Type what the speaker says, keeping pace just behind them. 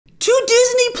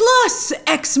Plus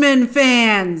X-Men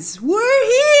fans, we're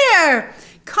here!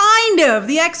 Kind of.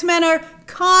 The X-Men are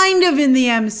kind of in the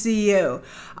MCU.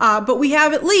 But we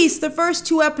have at least the first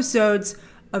 2 episodes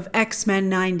of X-Men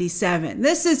 97.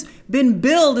 This has been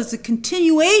billed as a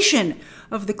continuation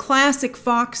of the classic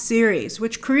Fox series,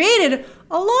 which created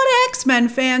a lot of X-Men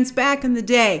fans back in the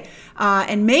day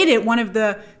and made it one of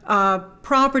the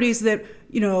properties that,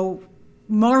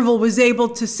 Marvel was able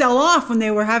to sell off when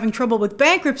they were having trouble with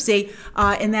bankruptcy,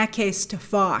 in that case to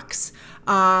Fox.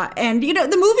 And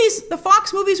the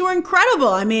Fox movies were incredible.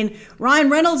 I mean, Ryan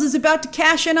Reynolds is about to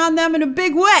cash in on them in a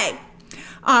big way.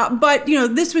 But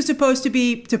this was supposed to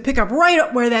be to pick up right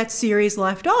up where that series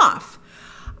left off.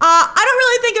 I don't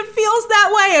really think it feels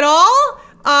that way at all.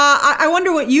 I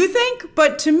wonder what you think,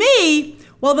 but to me,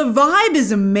 while the vibe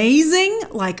is amazing,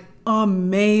 like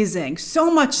amazing,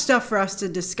 so much stuff for us to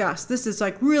discuss. This is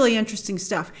like really interesting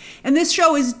stuff. And this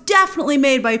show is definitely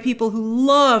made by people who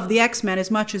love the X-Men as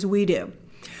much as we do.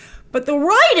 But the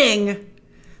writing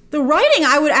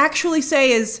I would actually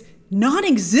say is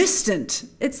non-existent.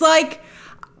 It's like,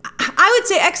 I would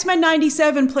say X-Men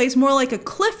 97 plays more like a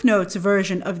Cliff Notes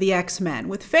version of the X-Men,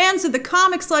 with fans of the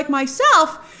comics like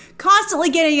myself constantly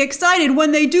getting excited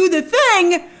when they do the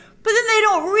thing, but then they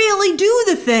don't really do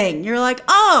the thing. You're like,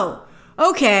 oh,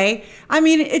 okay. I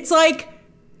mean, it's like,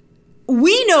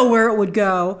 we know where it would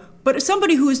go, but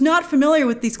somebody who is not familiar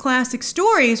with these classic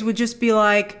stories would just be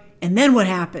like, and then what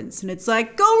happens? And it's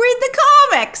like, go read the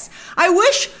comics. I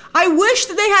wish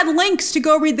that they had links to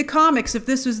go read the comics if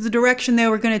this was the direction they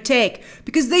were going to take,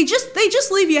 because they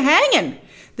just leave you hanging.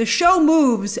 The show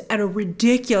moves at a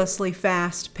ridiculously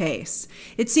fast pace.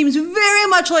 It seems very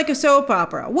much like a soap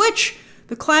opera, which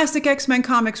the classic X-Men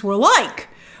comics were like,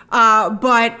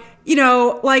 but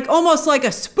like almost like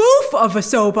a spoof of a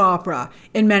soap opera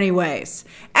in many ways.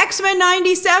 X-Men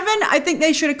 97, I think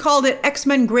they should have called it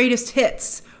X-Men Greatest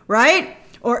Hits, right?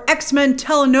 Or X-Men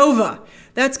Telenova.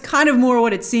 That's kind of more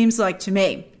what it seems like to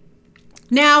me.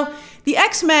 Now, the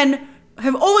X-Men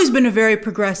have always been a very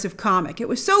progressive comic. It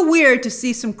was so weird to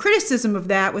see some criticism of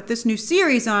that with this new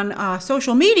series on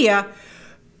social media,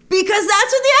 because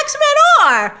that's what the X-Men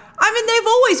are. I mean, they've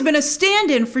always been a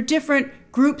stand-in for different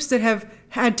groups that have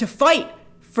had to fight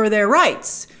for their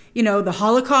rights. The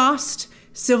Holocaust,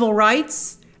 civil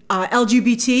rights,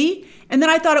 LGBT. And then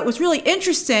I thought it was really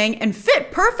interesting and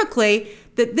fit perfectly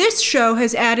that this show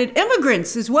has added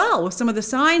immigrants as well, with some of the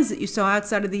signs that you saw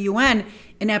outside of the UN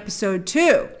in episode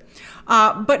 2.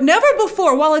 But never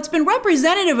before, while it's been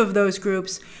representative of those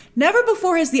groups, never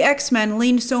before has the X-Men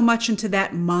leaned so much into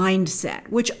that mindset,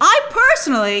 which I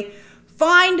personally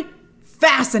find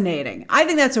fascinating. I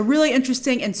think that's a really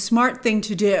interesting and smart thing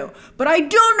to do. But I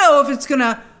don't know if it's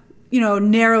gonna,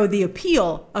 narrow the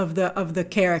appeal of the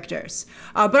characters.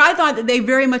 But I thought that they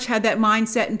very much had that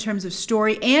mindset in terms of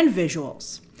story and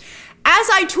visuals. As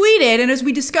I tweeted, and as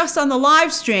we discussed on the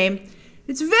live stream,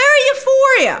 it's very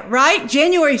euphoria, right?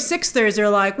 January 6thers are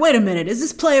like, wait a minute, is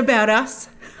this play about us?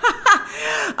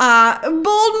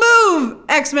 Bold move,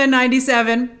 X-Men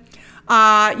 97.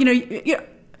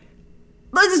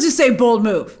 Let's just say bold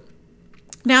move.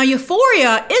 Now,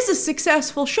 Euphoria is a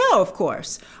successful show, of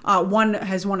course. One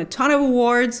has won a ton of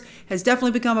awards, has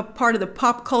definitely become a part of the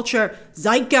pop culture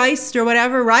zeitgeist or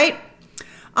whatever, right?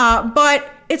 But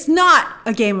it's not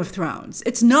a Game of Thrones.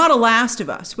 It's not a Last of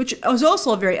Us, which was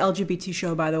also a very LGBT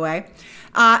show, by the way.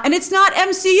 And it's not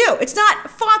MCU. It's not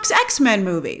Fox X-Men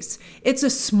movies. It's a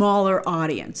smaller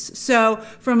audience. So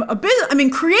from a business,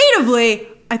 creatively,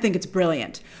 I think it's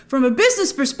brilliant. From a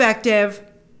business perspective,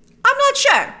 I'm not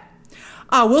sure.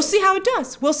 We'll see how it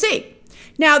does. We'll see.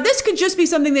 Now, this could just be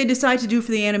something they decide to do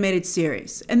for the animated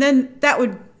series, and then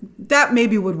that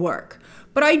maybe would work.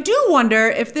 But I do wonder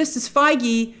if this is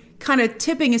Feige kind of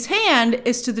tipping his hand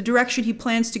as to the direction he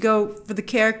plans to go for the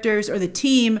characters or the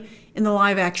team in the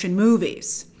live-action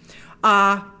movies.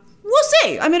 We'll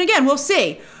see. Again, we'll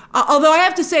see. Although I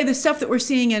have to say the stuff that we're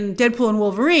seeing in Deadpool and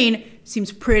Wolverine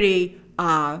seems pretty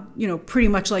pretty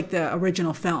much like the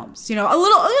original films. A little,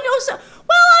 well,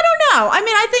 I don't know.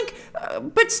 I think,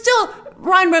 but still,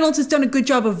 Ryan Reynolds has done a good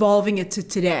job evolving it to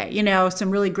today. Some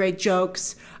really great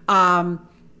jokes.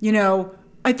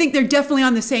 I think they're definitely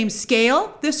on the same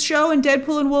scale, this show and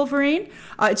Deadpool and Wolverine.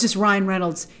 It's just Ryan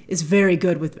Reynolds is very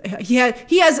good with, he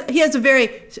has a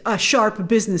very sharp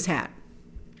business hat.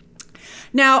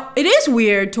 Now, it is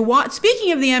weird to watch,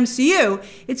 speaking of the MCU,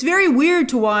 it's very weird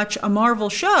to watch a Marvel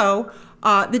show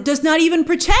that does not even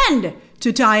pretend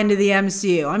to tie into the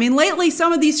MCU. I mean, lately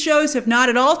some of these shows have not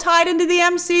at all tied into the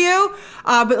MCU,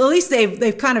 but at least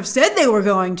they've kind of said they were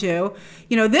going to.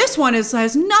 You know, this one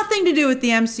has nothing to do with the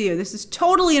MCU. This is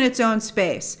totally in its own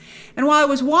space. And while I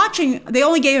was watching, they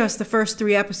only gave us the first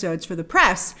 3 episodes for the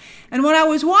press. And when I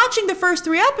was watching the first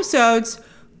 3 episodes,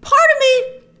 part of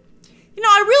me, you know,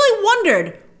 I really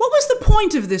wondered, what was the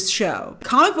point of this show?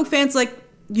 Comic book fans like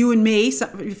you and me,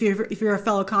 if you're a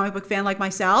fellow comic book fan like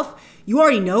myself, you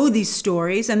already know these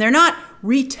stories and they're not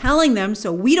retelling them,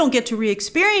 so we don't get to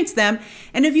re-experience them.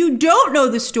 And if you don't know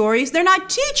the stories, they're not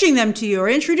teaching them to you or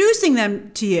introducing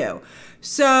them to you.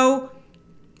 So,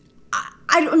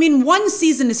 I mean, one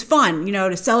season is fun, you know,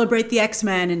 to celebrate the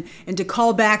X-Men and to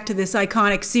call back to this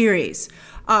iconic series.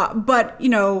 But, you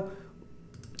know,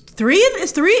 three,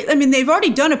 I mean, they've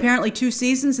already done apparently 2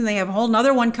 seasons and they have a whole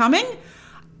nother one coming.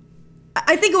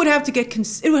 I think it would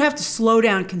have to slow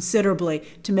down considerably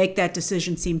to make that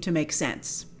decision seem to make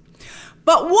sense.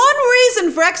 But one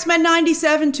reason for X-Men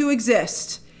 97 to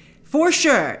exist, for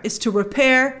sure, is to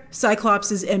repair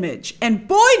Cyclops' image. And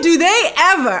boy, do they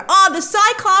ever! Oh, the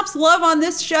Cyclops love on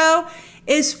this show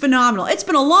is phenomenal. It's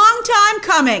been a long time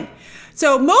coming.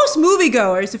 So most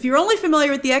moviegoers, if you're only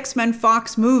familiar with the X-Men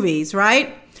Fox movies,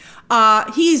 right?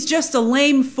 He's just a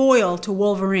lame foil to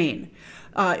Wolverine.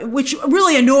 Which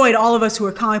really annoyed all of us who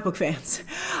are comic book fans.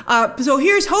 So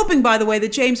here's hoping, by the way,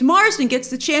 that James Marsden gets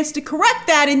the chance to correct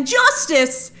that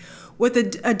injustice with a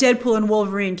Deadpool and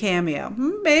Wolverine cameo.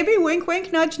 Maybe, wink,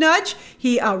 wink, nudge, nudge.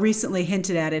 He recently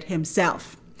hinted at it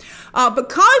himself. But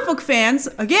comic book fans,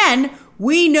 again,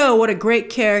 we know what a great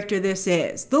character this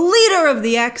is. The leader of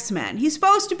the X-Men. He's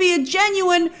supposed to be a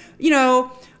genuine, you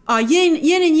know, yin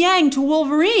and yang to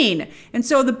Wolverine. And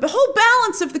so the whole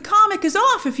balance of the comic is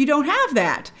off if you don't have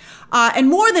that. And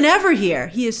more than ever here,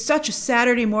 he is such a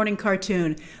Saturday morning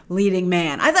cartoon leading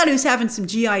man. I thought he was having some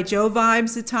G.I. Joe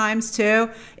vibes at times too.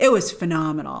 It was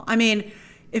phenomenal. I mean,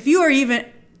 if you are even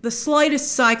the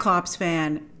slightest Cyclops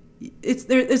fan,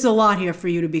 there's a lot here for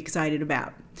you to be excited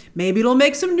about. Maybe it'll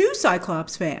make some new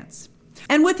Cyclops fans.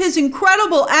 And with his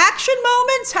incredible action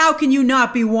moments, how can you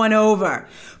not be won over?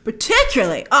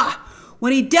 Particularly,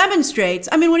 when he demonstrates,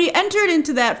 I mean, when he entered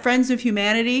into that Friends of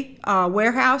Humanity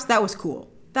warehouse, that was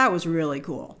cool. That was really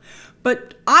cool.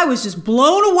 But I was just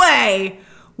blown away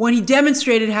when he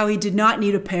demonstrated how he did not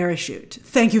need a parachute.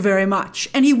 Thank you very much.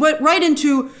 And he went right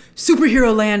into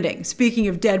superhero landing, speaking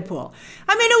of Deadpool.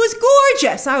 I mean, it was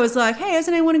gorgeous. I was like, hey,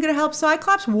 isn't anyone going to help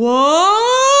Cyclops?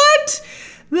 What?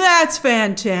 That's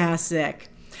fantastic.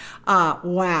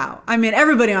 Wow. I mean,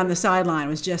 everybody on the sideline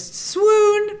was just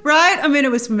swoon, right? I mean,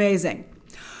 it was amazing.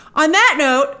 On that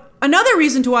note, another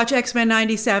reason to watch X-Men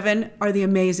 97 are the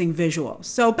amazing visuals.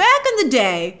 So back in the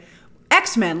day,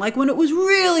 X-Men, like when it was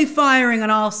really firing on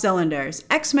all cylinders,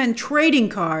 X-Men trading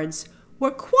cards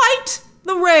were quite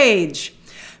the rage,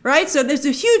 right? So there's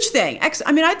a huge thing.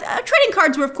 Trading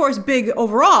cards were, of course, big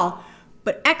overall,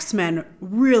 but X-Men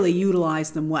really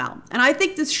utilized them well. And I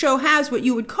think this show has what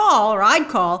you would call, or I'd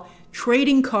call,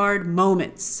 trading card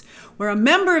moments, where a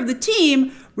member of the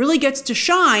team really gets to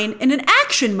shine in an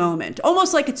action moment,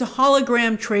 almost like it's a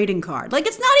hologram trading card. Like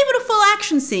it's not even a full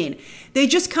action scene. They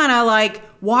just kind of like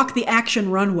walk the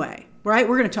action runway, right?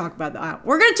 We're going to talk about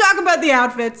the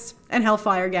outfits and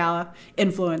Hellfire Gala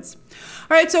influence.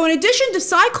 All right, so in addition to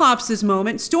Cyclops'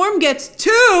 moment, Storm gets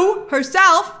 2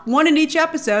 herself, 1 in each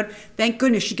episode. Thank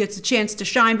goodness she gets a chance to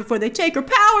shine before they take her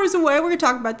powers away. We're going to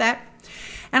talk about that.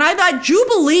 And I thought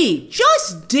Jubilee,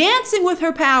 just dancing with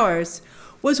her powers,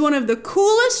 was one of the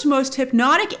coolest, most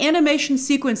hypnotic animation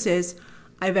sequences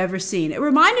I've ever seen. It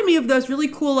reminded me of those really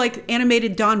cool, like,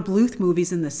 animated Don Bluth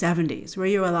movies in the 70s, where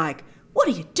you were like, what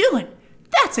are you doing?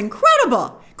 That's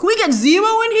incredible. Can we get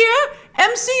Zemo in here?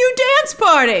 MCU dance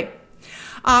party.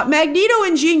 Magneto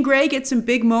and Jean Grey get some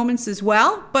big moments as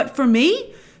well, but for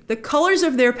me, the colors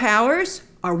of their powers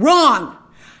are wrong.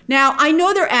 Now, I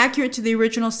know they're accurate to the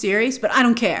original series, but I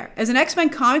don't care. As an X-Men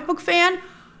comic book fan,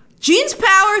 Jean's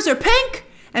powers are pink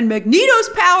and Magneto's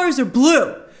powers are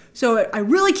blue. So I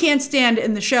really can't stand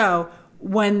in the show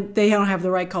when they don't have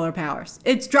the right color powers.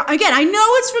 Again, I know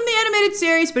it's from the animated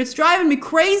series, but it's driving me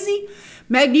crazy.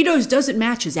 Magneto's doesn't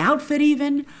match his outfit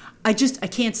even. I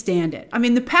can't stand it. I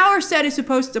mean, the power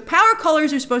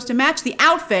colors are supposed to match the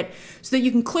outfit so that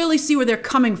you can clearly see where they're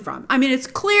coming from. I mean, it's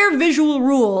clear visual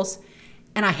rules,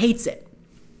 and I hates it.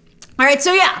 All right,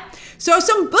 so yeah.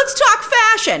 Let's talk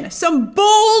fashion. Some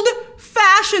bold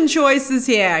fashion choices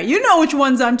here. You know which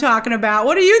ones I'm talking about.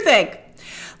 What do you think?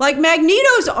 Like,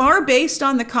 Magneto's are based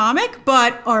on the comic,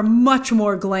 but are much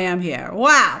more glam here.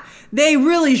 Wow. They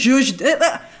really zhuzhed.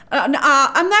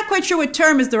 I'm not quite sure what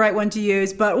term is the right one to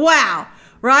use, but wow.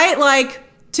 right? Like,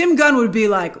 Tim Gunn would be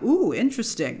like, ooh,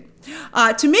 interesting.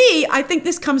 To me, I think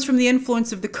this comes from the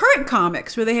influence of the current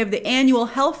comics, where they have the annual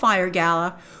Hellfire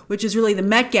Gala, which is really the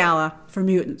Met Gala for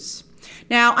mutants.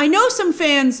 Now, I know some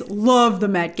fans love the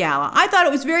Met Gala. I thought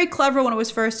it was very clever when it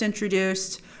was first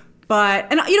introduced.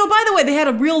 And by the way, they had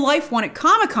a real life one at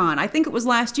Comic-Con. I think it was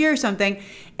last year or something.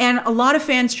 And a lot of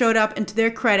fans showed up, and to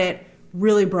their credit,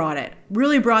 really brought it.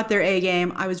 Really brought their A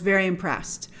game. I was very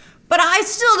impressed. But I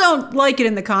still don't like it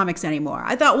in the comics anymore.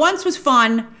 I thought once was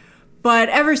fun, but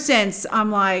ever since,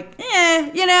 I'm like,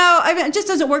 it just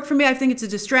doesn't work for me. I think it's a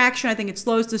distraction. I think it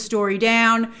slows the story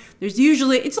down. It's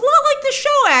a lot like the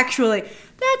show, actually.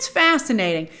 That's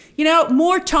fascinating.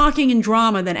 More talking and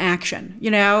drama than action, So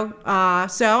I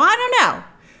don't know.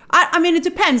 I mean, it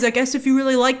depends. I guess if you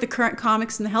really like the current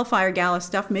comics and the Hellfire Gala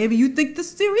stuff, maybe you think the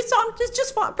series is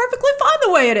just perfectly fine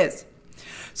the way it is.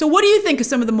 So what do you think of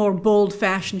some of the more bold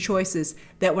fashion choices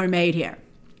that were made here?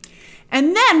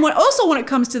 And then when it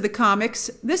comes to the comics,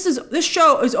 this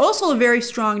show is also a very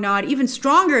strong nod, even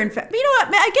stronger in fact. You know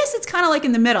what? I guess it's kind of like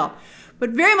in the middle,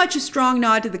 but very much a strong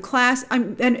nod to the class.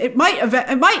 And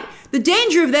the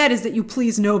danger of that is that you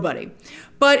please nobody.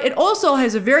 But it also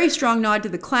has a very strong nod to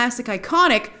the classic,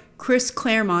 iconic Chris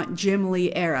Claremont, Jim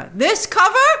Lee era. This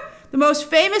cover, the most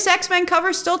famous X-Men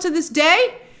cover still to this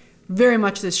day, very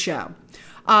much this show.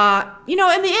 And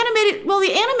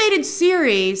the animated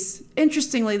series,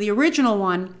 interestingly, the original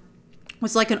one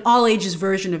was like an all-ages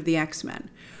version of the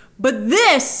X-Men. But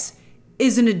this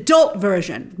is an adult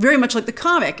version, very much like the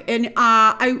comic. And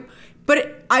I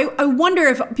wonder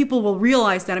if people will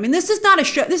realize that. I mean, this is not a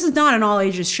show. This is not an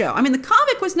all-ages show. I mean, the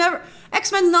comic was never,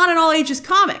 X-Men's not an all-ages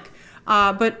comic.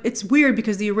 But it's weird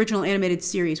because the original animated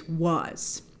series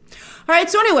was. All right,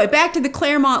 so anyway, back to the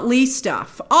Claremont Lee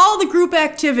stuff. All the group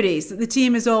activities that the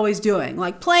team is always doing,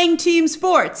 like playing team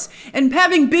sports and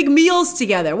having big meals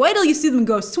together. Wait till you see them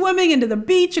go swimming into the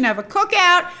beach and have a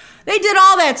cookout. They did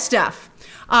all that stuff.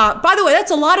 By the way,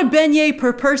 that's a lot of beignet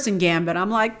per person, Gambit.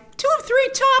 I'm like, 2 or 3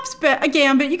 tops,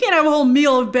 Gambit. You can't have a whole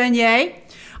meal of beignet.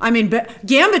 I mean,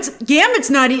 Gambit's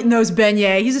not eating those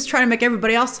beignets. He's just trying to make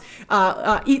everybody else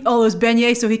eat all those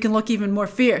beignets so he can look even more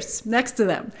fierce next to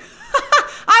them.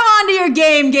 I'm onto your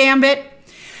game, Gambit.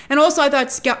 And also, I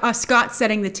thought Scott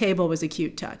setting the table was a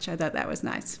cute touch. I thought that was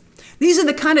nice. These are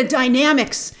the kind of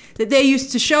dynamics that they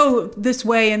used to show this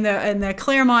way in the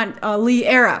Claremont Lee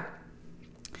era.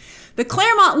 The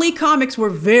Claremont Lee comics were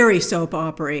very soap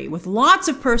opera-y, with lots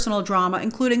of personal drama,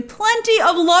 including plenty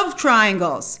of love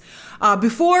triangles.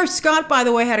 Before Scott, by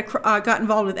the way, got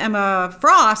involved with Emma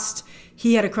Frost,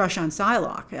 he had a crush on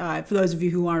Psylocke, for those of you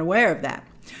who aren't aware of that.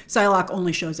 Psylocke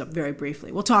only shows up very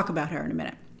briefly. We'll talk about her in a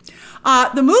minute.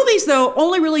 The movies, though,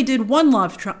 only really did one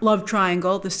love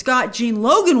triangle, the Scott-Jean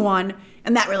Logan one,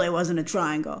 and that really wasn't a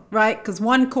triangle, right? Because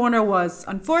one corner was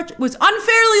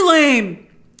unfairly lame.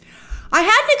 I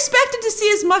hadn't expected to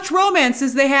see as much romance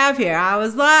as they have here. I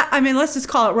was like, I mean, let's just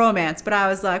call it romance, but I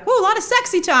was like, whoa, a lot of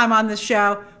sexy time on this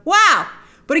show. Wow.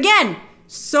 But again,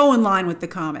 so in line with the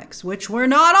comics, which were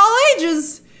not all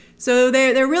ages. So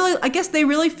they're really, I guess they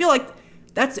really feel like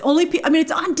that's the only, I mean,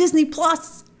 it's on Disney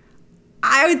Plus.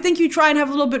 I would think you try and have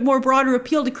a little bit more broader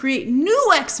appeal to create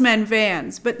new X-Men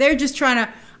fans, but they're just trying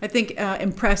to, I think,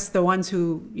 impress the ones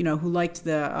who liked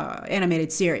the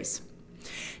animated series.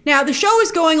 Now, the show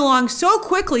is going along so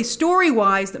quickly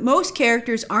story-wise that most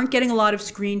characters aren't getting a lot of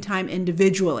screen time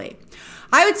individually.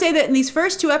 I would say that in these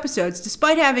first 2 episodes,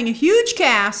 despite having a huge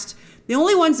cast, the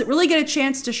only ones that really get a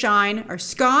chance to shine are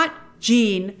Scott,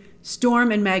 Jean,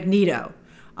 Storm, and Magneto.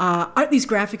 Aren't these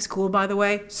graphics cool, by the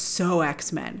way? So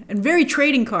X-Men. And very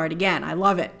trading card, again. I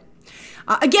love it.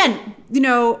 Again,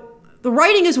 the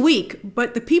writing is weak,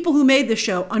 but the people who made the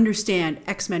show understand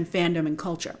X-Men fandom and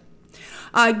culture.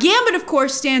 Gambit, of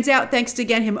course, stands out thanks to,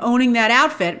 again, him owning that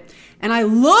outfit. And I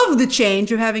love the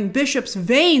change of having Bishop's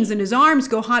veins in his arms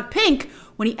go hot pink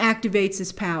when he activates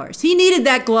his powers. He needed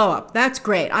that glow up. That's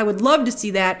great. I would love to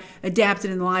see that adapted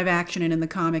in live action and in the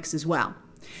comics as well.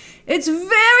 It's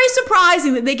very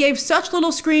surprising that they gave such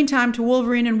little screen time to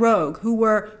Wolverine and Rogue, who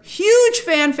were huge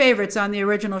fan favorites on the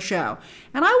original show.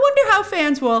 And I wonder how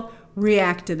fans will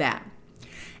react to that.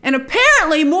 And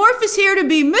apparently, Morph is here to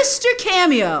be Mr.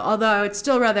 Cameo, although I would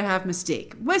still rather have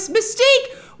Mystique.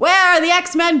 Mystique, where are the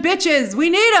X-Men bitches? We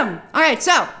need them. All right,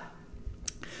 so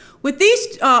with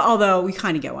these, although we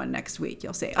kind of get one next week,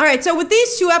 you'll see. All right, so with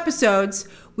these 2 episodes,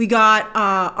 we got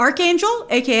Archangel,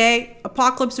 a.k.a.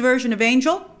 Apocalypse version of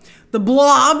Angel, the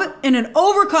Blob in an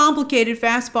overcomplicated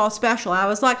fastball special. I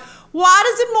was like, why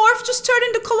doesn't Morph just turn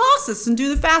into Colossus and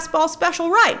do the fastball special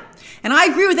right? And I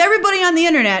agree with everybody on the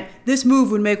internet, this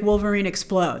move would make Wolverine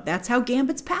explode. That's how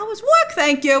Gambit's powers work,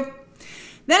 thank you.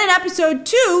 Then in episode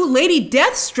 2, Lady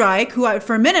Deathstrike, who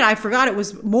for a minute I forgot it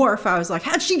was Morph. I was like,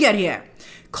 how'd she get here?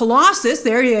 Colossus,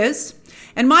 there he is.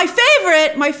 And my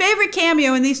favorite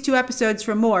cameo in these 2 episodes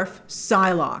from Morph,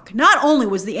 Psylocke. Not only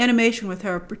was the animation with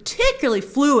her particularly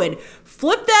fluid,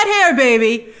 flip that hair,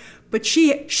 baby, but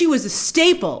she was a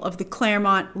staple of the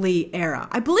Claremont Lee era.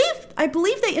 I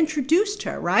believe they introduced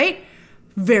her, right?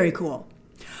 Very cool.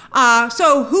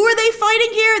 So who are they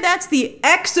fighting here? That's the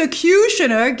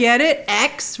Executioner, get it?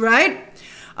 X, right?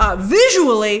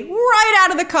 Visually, right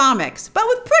out of the comics, but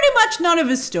with pretty much none of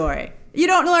his story. You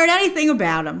don't learn anything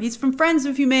about him. He's from Friends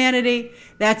of Humanity.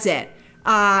 That's it.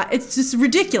 It's just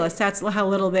ridiculous. That's how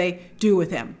little they do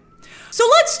with him. So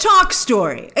let's talk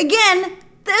story. Again,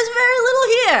 there's very little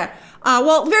here.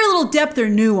 Well, very little depth or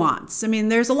nuance. I mean,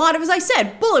 there's a lot of, as I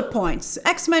said, bullet points,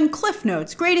 X-Men cliff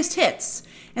notes, greatest hits.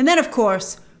 And then, of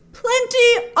course,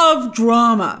 plenty of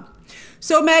drama.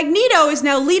 So Magneto is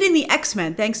now leading the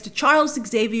X-Men thanks to Charles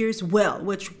Xavier's will,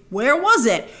 which, where was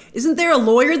it? Isn't there a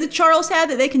lawyer that Charles had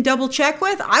that they can double check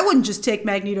with? I wouldn't just take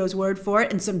Magneto's word for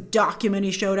it and some document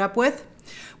he showed up with,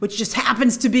 which just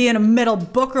happens to be in a middle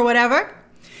book or whatever.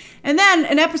 And then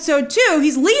in episode 2,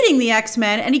 he's leading the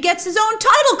X-Men and he gets his own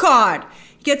title card.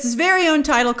 He gets his very own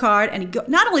title card, and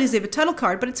not only does he have a title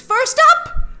card, but it's first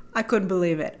up. I couldn't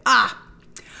believe it.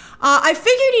 I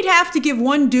figured he'd have to give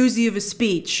one doozy of a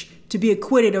speech to be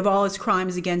acquitted of all his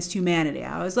crimes against humanity.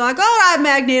 I was like, all right,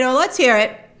 Magneto, let's hear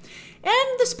it.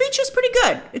 And the speech is pretty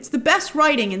good. It's the best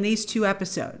writing in these 2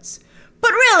 episodes.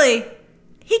 But really,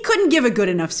 he couldn't give a good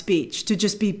enough speech to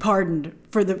just be pardoned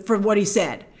for what he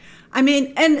said. I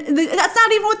mean, and that's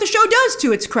not even what the show does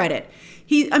to its credit.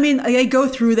 They go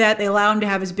through that, they allow him to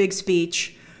have his big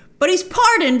speech, but he's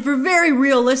pardoned for very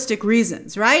realistic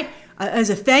reasons, right? As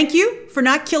a thank you for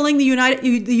not killing the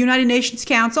United Nations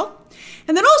Council,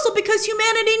 and then also because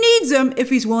humanity needs him if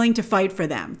he's willing to fight for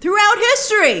them. Throughout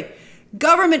history,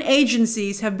 government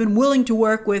agencies have been willing to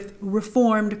work with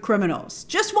reformed criminals.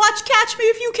 Just watch Catch Me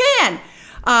If You Can.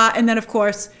 And then, of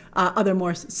course, other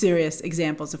more serious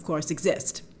examples, of course,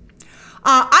 exist.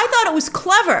 I thought it was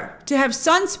clever to have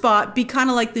Sunspot be kind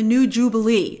of like the new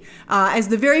Jubilee, as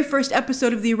the very first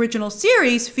episode of the original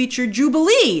series featured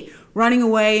Jubilee running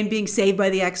away and being saved by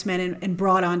the X-Men and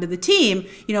brought onto the team,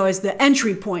 you know, as the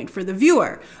entry point for the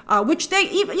viewer, which they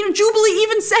even, Jubilee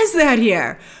even says that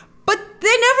here. But they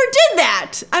never did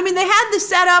that. I mean, they had the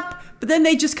setup, but then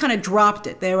they just kind of dropped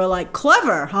it. They were like,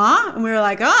 clever, huh? And we were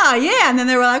like, ah, yeah. And then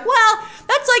they were like, well,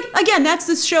 that's like, again, that's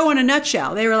this show in a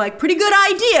nutshell. They were like, pretty good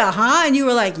idea, huh? And you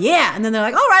were like, yeah. And then they're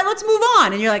like, all right, let's move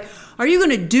on. And you're like, are you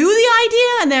going to do the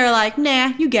idea? And they're like, nah,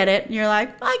 you get it. And you're like,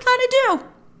 I kind of do.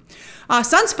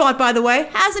 Sunspot, by the way,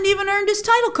 hasn't even earned his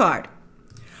title card.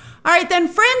 All right, then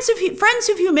Friends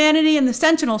of Humanity and the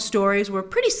Sentinel stories were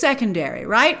pretty secondary,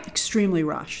 right? Extremely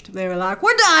rushed. They were like,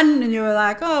 we're done. And you were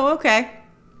like, oh, okay.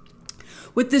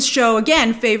 With this show,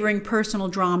 again, favoring personal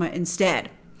drama instead.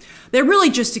 They're really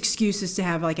just excuses to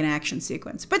have like an action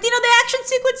sequence. But you know, the action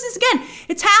sequences, again,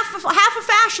 it's half a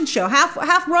fashion show,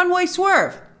 half runway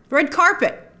swerve, red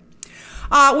carpet.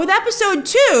 With episode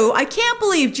 2, I can't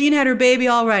believe Jean had her baby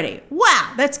already.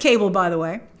 Wow, that's Cable, by the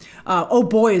way. Oh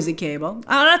boy, is it Cable.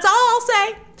 That's all I'll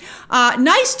say.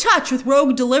 Nice touch with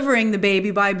Rogue delivering the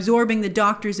baby by absorbing the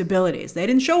Doctor's abilities. They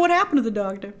didn't show what happened to the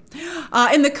Doctor.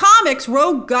 In the comics,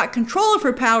 Rogue got control of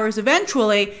her powers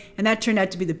eventually, and that turned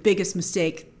out to be the biggest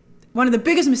mistake. One of the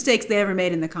biggest mistakes they ever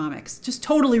made in the comics. Just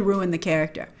totally ruined the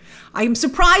character. I'm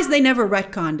surprised they never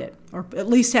retconned it, or at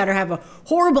least had her have a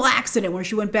horrible accident where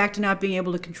she went back to not being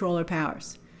able to control her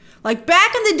powers. Like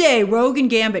back in the day, Rogue and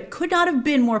Gambit could not have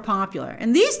been more popular.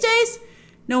 And these days,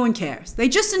 no one cares. They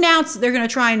just announced that they're going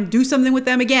to try and do something with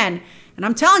them again. And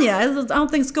I'm telling you, I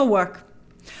don't think it's going to work.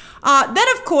 Then,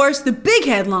 of course, the big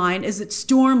headline is that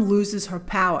Storm loses her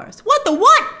powers. What the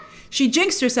what? She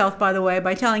jinxed herself, by the way,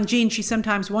 by telling Jean she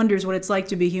sometimes wonders what it's like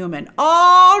to be human.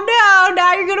 Oh no,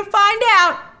 now you're going to find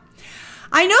out.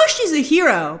 I know she's a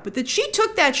hero, but that she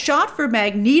took that shot for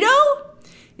Magneto?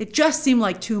 It just seemed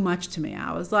like too much to me.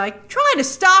 I was like, try to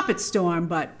stop it, Storm,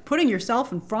 but putting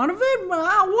yourself in front of it?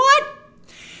 What?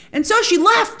 And so she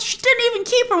left. She didn't even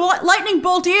keep her lightning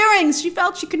bolt earrings. She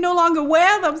felt she could no longer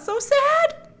wear them. So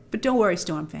sad. But don't worry,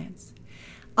 Storm fans.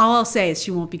 All I'll say is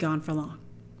she won't be gone for long.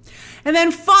 And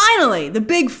then finally, the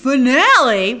big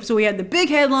finale. So we had the big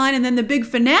headline and then the big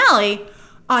finale.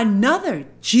 Another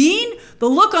Jean? The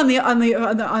look on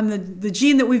the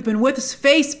Jean that we've been with's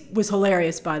face was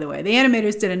hilarious, by the way. The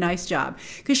animators did a nice job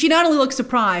because she not only looked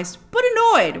surprised but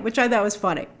annoyed, which I thought was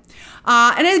funny.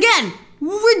 And again,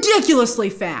 ridiculously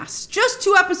fast. Just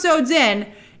 2 episodes in,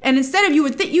 and instead of you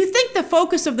think the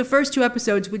focus of the first 2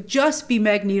 episodes would just be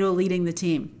Magneto leading the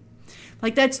team.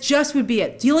 Like that's just would be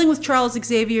it. Dealing with Charles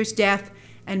Xavier's death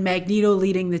and Magneto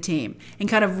leading the team and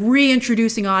kind of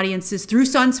reintroducing audiences through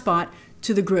Sunspot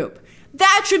to the group.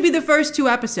 That should be the first 2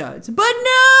 episodes. But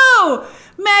no!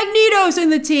 Magneto's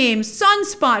in the team,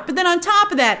 Sunspot, but then on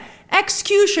top of that,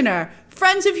 Executioner,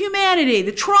 Friends of Humanity,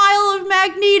 the trial of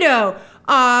Magneto,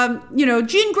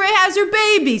 Jean Grey has her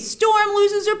baby, Storm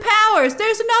loses her powers,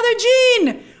 there's another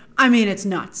Jean! I mean, it's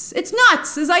nuts. It's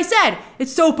nuts, as I said.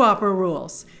 It's soap opera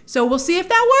rules. So we'll see if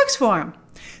that works for him.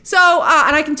 So,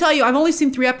 and I can tell you, I've only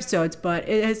seen 3 episodes, but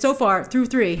so far, through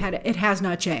 3, it has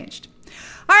not changed.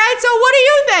 All right, so what do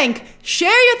you think?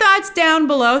 Share your thoughts down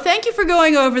below. Thank you for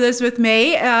going over this with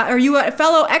me. Are you a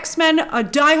fellow X-Men, a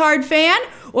diehard fan,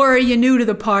 or are you new to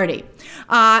the party?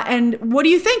 And what do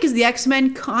you think as the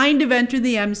X-Men kind of enter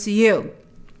the MCU?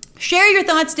 Share your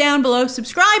thoughts down below,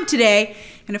 subscribe today,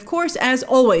 and of course, as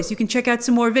always, you can check out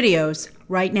some more videos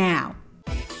right now.